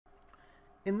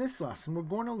In this lesson, we're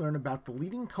going to learn about the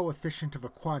leading coefficient of a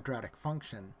quadratic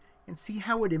function and see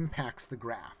how it impacts the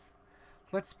graph.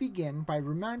 Let's begin by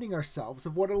reminding ourselves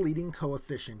of what a leading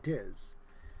coefficient is.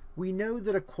 We know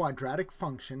that a quadratic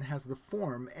function has the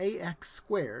form ax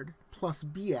squared plus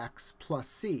bx plus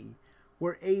c,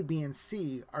 where a, b, and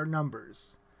c are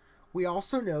numbers. We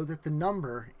also know that the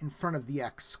number in front of the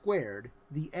x squared,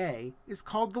 the a, is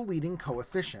called the leading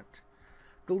coefficient.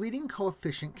 The leading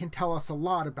coefficient can tell us a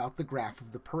lot about the graph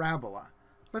of the parabola.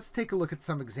 Let's take a look at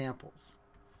some examples.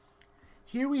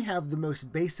 Here we have the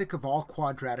most basic of all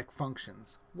quadratic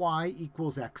functions, y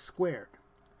equals x squared.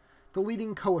 The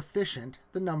leading coefficient,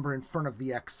 the number in front of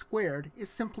the x squared, is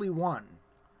simply 1.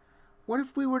 What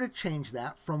if we were to change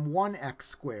that from 1x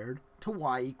squared to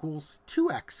y equals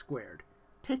 2x squared?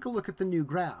 Take a look at the new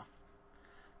graph.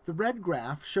 The red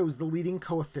graph shows the leading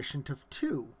coefficient of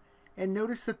 2, and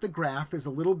notice that the graph is a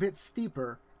little bit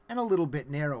steeper and a little bit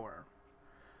narrower.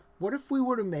 What if we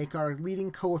were to make our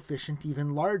leading coefficient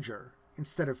even larger?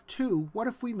 Instead of 2, what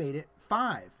if we made it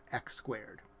 5x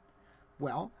squared?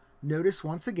 Well, notice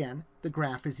once again the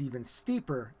graph is even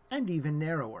steeper and even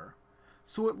narrower.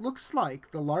 So it looks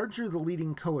like the larger the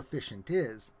leading coefficient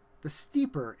is, the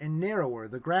steeper and narrower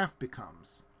the graph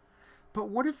becomes. But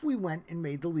what if we went and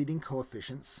made the leading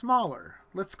coefficient smaller?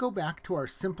 Let's go back to our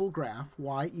simple graph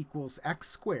y equals x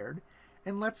squared,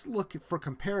 and let's look for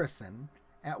comparison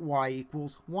at y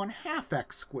equals 1/2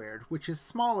 x squared, which is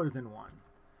smaller than 1.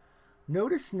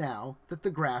 Notice now that the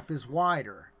graph is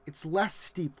wider. It's less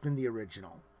steep than the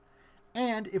original.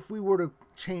 And if we were to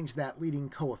change that leading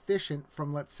coefficient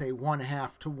from, let's say,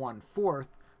 1/2 to 1/4,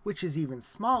 which is even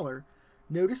smaller,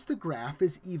 notice the graph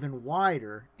is even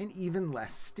wider and even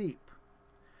less steep.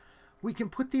 We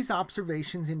can put these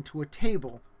observations into a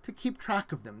table to keep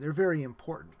track of them. They're very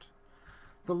important.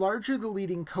 The larger the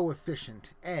leading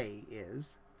coefficient, a,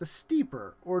 is, the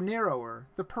steeper or narrower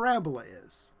the parabola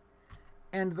is.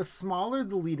 And the smaller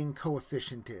the leading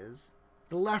coefficient is,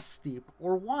 the less steep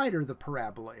or wider the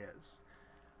parabola is.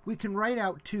 We can write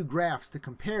out two graphs to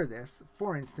compare this.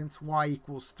 For instance, y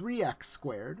equals 3x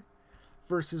squared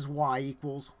versus y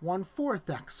equals 1/4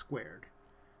 x squared.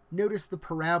 Notice the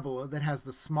parabola that has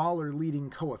the smaller leading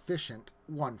coefficient,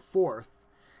 1/4,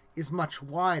 is much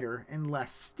wider and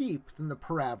less steep than the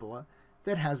parabola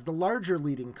that has the larger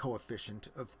leading coefficient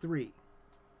of 3.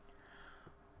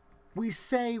 We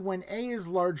say when a is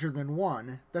larger than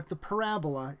 1 that the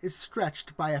parabola is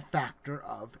stretched by a factor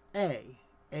of a.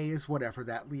 A is whatever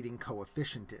that leading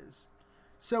coefficient is.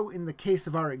 So in the case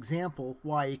of our example,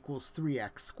 y equals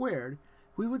 3x squared,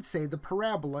 we would say the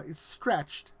parabola is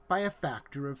stretched by a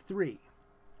factor of 3.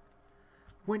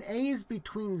 When a is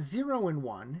between 0 and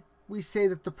 1, we say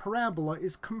that the parabola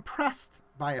is compressed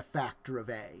by a factor of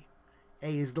a.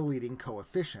 A is the leading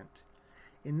coefficient.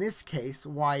 In this case,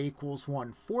 y equals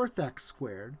 1/4 x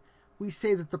squared, we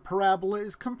say that the parabola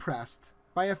is compressed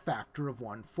by a factor of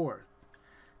 1/4.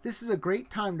 This is a great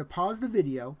time to pause the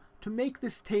video to make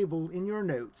this table in your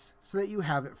notes so that you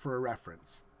have it for a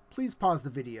reference. Please pause the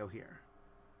video here.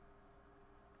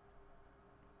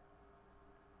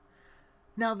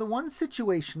 Now, the one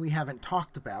situation we haven't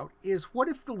talked about is what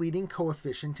if the leading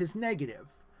coefficient is negative?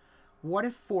 What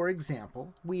if, for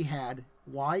example, we had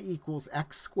y equals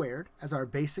x squared as our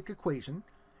basic equation,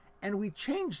 and we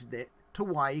changed it to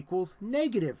y equals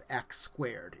negative x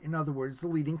squared? In other words, the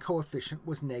leading coefficient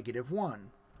was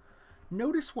 -1.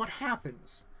 Notice what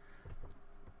happens.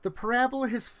 The parabola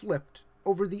has flipped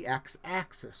over the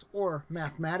x-axis, or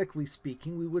mathematically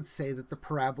speaking, we would say that the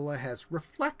parabola has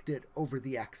reflected over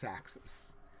the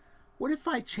x-axis. What if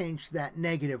I changed that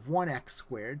 -1x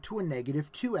squared to a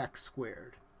 -2x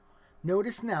squared?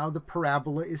 Notice now the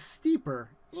parabola is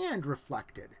steeper and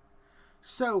reflected.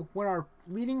 So when our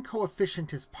leading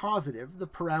coefficient is positive, the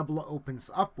parabola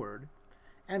opens upward,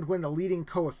 and when the leading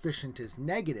coefficient is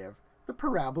negative, the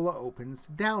parabola opens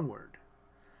downward.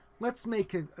 Let's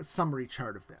make a summary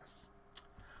chart of this.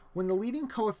 When the leading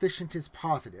coefficient is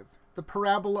positive, the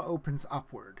parabola opens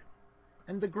upward,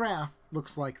 and the graph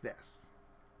looks like this.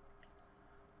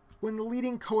 When the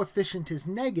leading coefficient is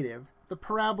negative, the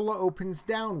parabola opens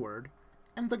downward,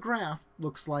 and the graph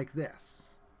looks like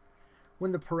this.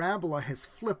 When the parabola has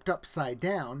flipped upside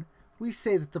down, we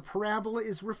say that the parabola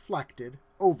is reflected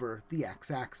over the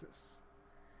x-axis.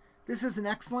 This is an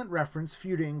excellent reference for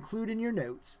you to include in your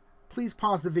notes. Please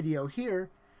pause the video here,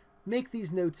 make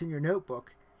these notes in your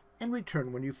notebook, and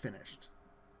return when you've finished.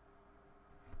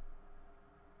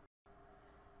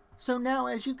 So now,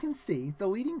 as you can see, the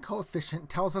leading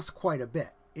coefficient tells us quite a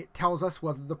bit. It tells us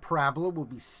whether the parabola will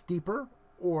be steeper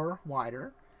or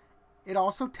wider. It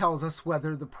also tells us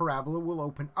whether the parabola will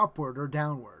open upward or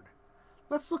downward.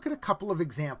 Let's look at a couple of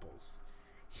examples.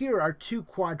 Here are two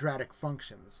quadratic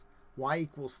functions, y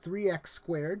equals 3x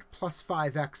squared plus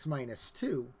 5x minus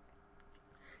 2,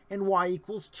 and y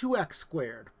equals 2x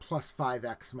squared plus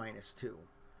 5x minus 2.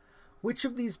 Which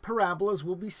of these parabolas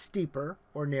will be steeper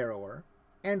or narrower,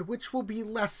 and which will be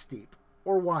less steep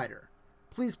or wider?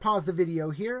 Please pause the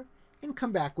video here and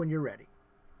come back when you're ready.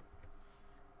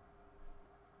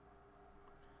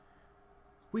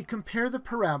 We compare the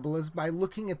parabolas by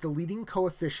looking at the leading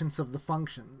coefficients of the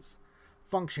functions.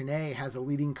 Function A has a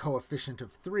leading coefficient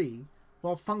of 3,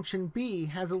 while function B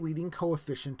has a leading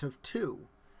coefficient of 2.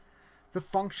 The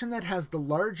function that has the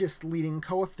largest leading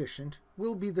coefficient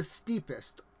will be the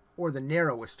steepest or the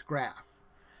narrowest graph.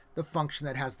 The function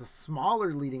that has the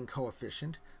smaller leading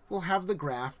coefficient will have the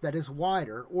graph that is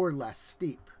wider or less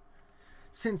steep.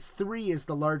 Since 3 is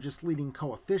the largest leading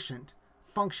coefficient,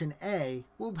 function A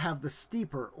will have the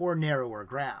steeper or narrower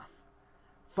graph.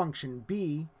 Function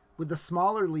B, with the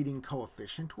smaller leading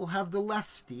coefficient, will have the less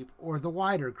steep or the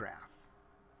wider graph.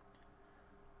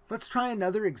 Let's try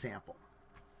another example.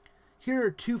 Here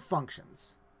are two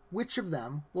functions. Which of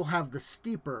them will have the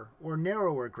steeper or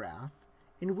narrower graph,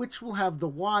 and which will have the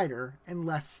wider and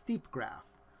less steep graph?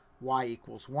 Y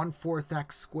equals 1/4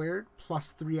 x squared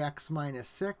plus 3x minus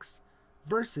 6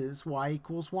 versus y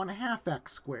equals 1/2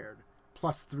 x squared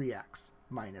plus 3x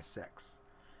minus 6.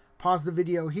 Pause the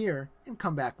video here and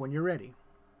come back when you're ready.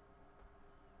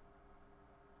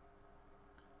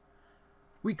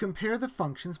 We compare the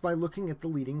functions by looking at the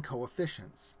leading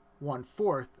coefficients,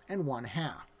 1/4 and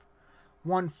 1/2.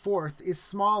 1/4 is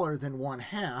smaller than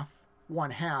 1/2,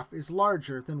 1/2 is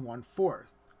larger than 1/4.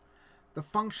 The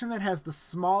function that has the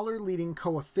smaller leading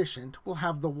coefficient will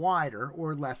have the wider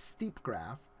or less steep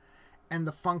graph, and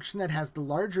the function that has the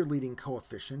larger leading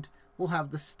coefficient will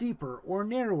have the steeper or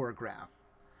narrower graph.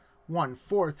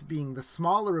 1/4 being the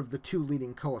smaller of the two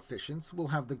leading coefficients will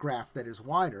have the graph that is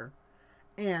wider,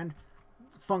 and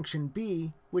function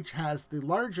B, which has the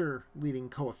larger leading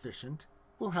coefficient,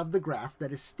 will have the graph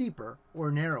that is steeper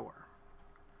or narrower.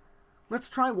 Let's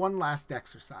try one last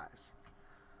exercise.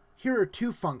 Here are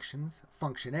two functions,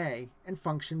 function A and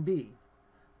function B.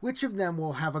 Which of them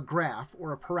will have a graph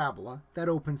or a parabola that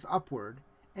opens upward,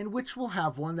 and which will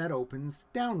have one that opens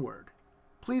downward?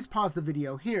 Please pause the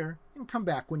video here and come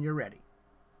back when you're ready.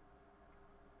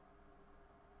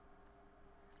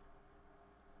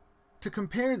 To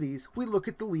compare these, we look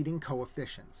at the leading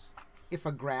coefficients. If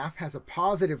a graph has a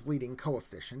positive leading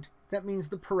coefficient, that means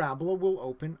the parabola will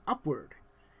open upward.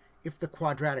 If the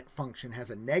quadratic function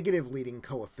has a negative leading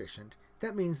coefficient,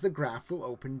 that means the graph will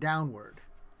open downward.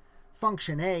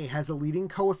 Function A has a leading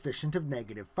coefficient of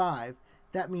 -5,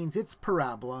 that means its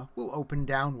parabola will open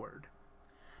downward.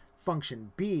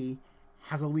 Function B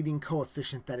has a leading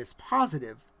coefficient that is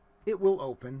positive, it will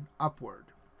open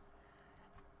upward.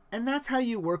 And that's how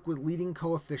you work with leading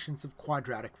coefficients of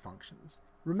quadratic functions.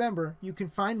 Remember, you can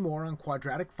find more on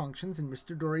quadratic functions in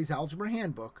Mr. Dorey's Algebra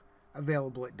Handbook,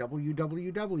 available at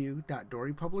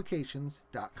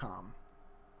www.doreypublications.com.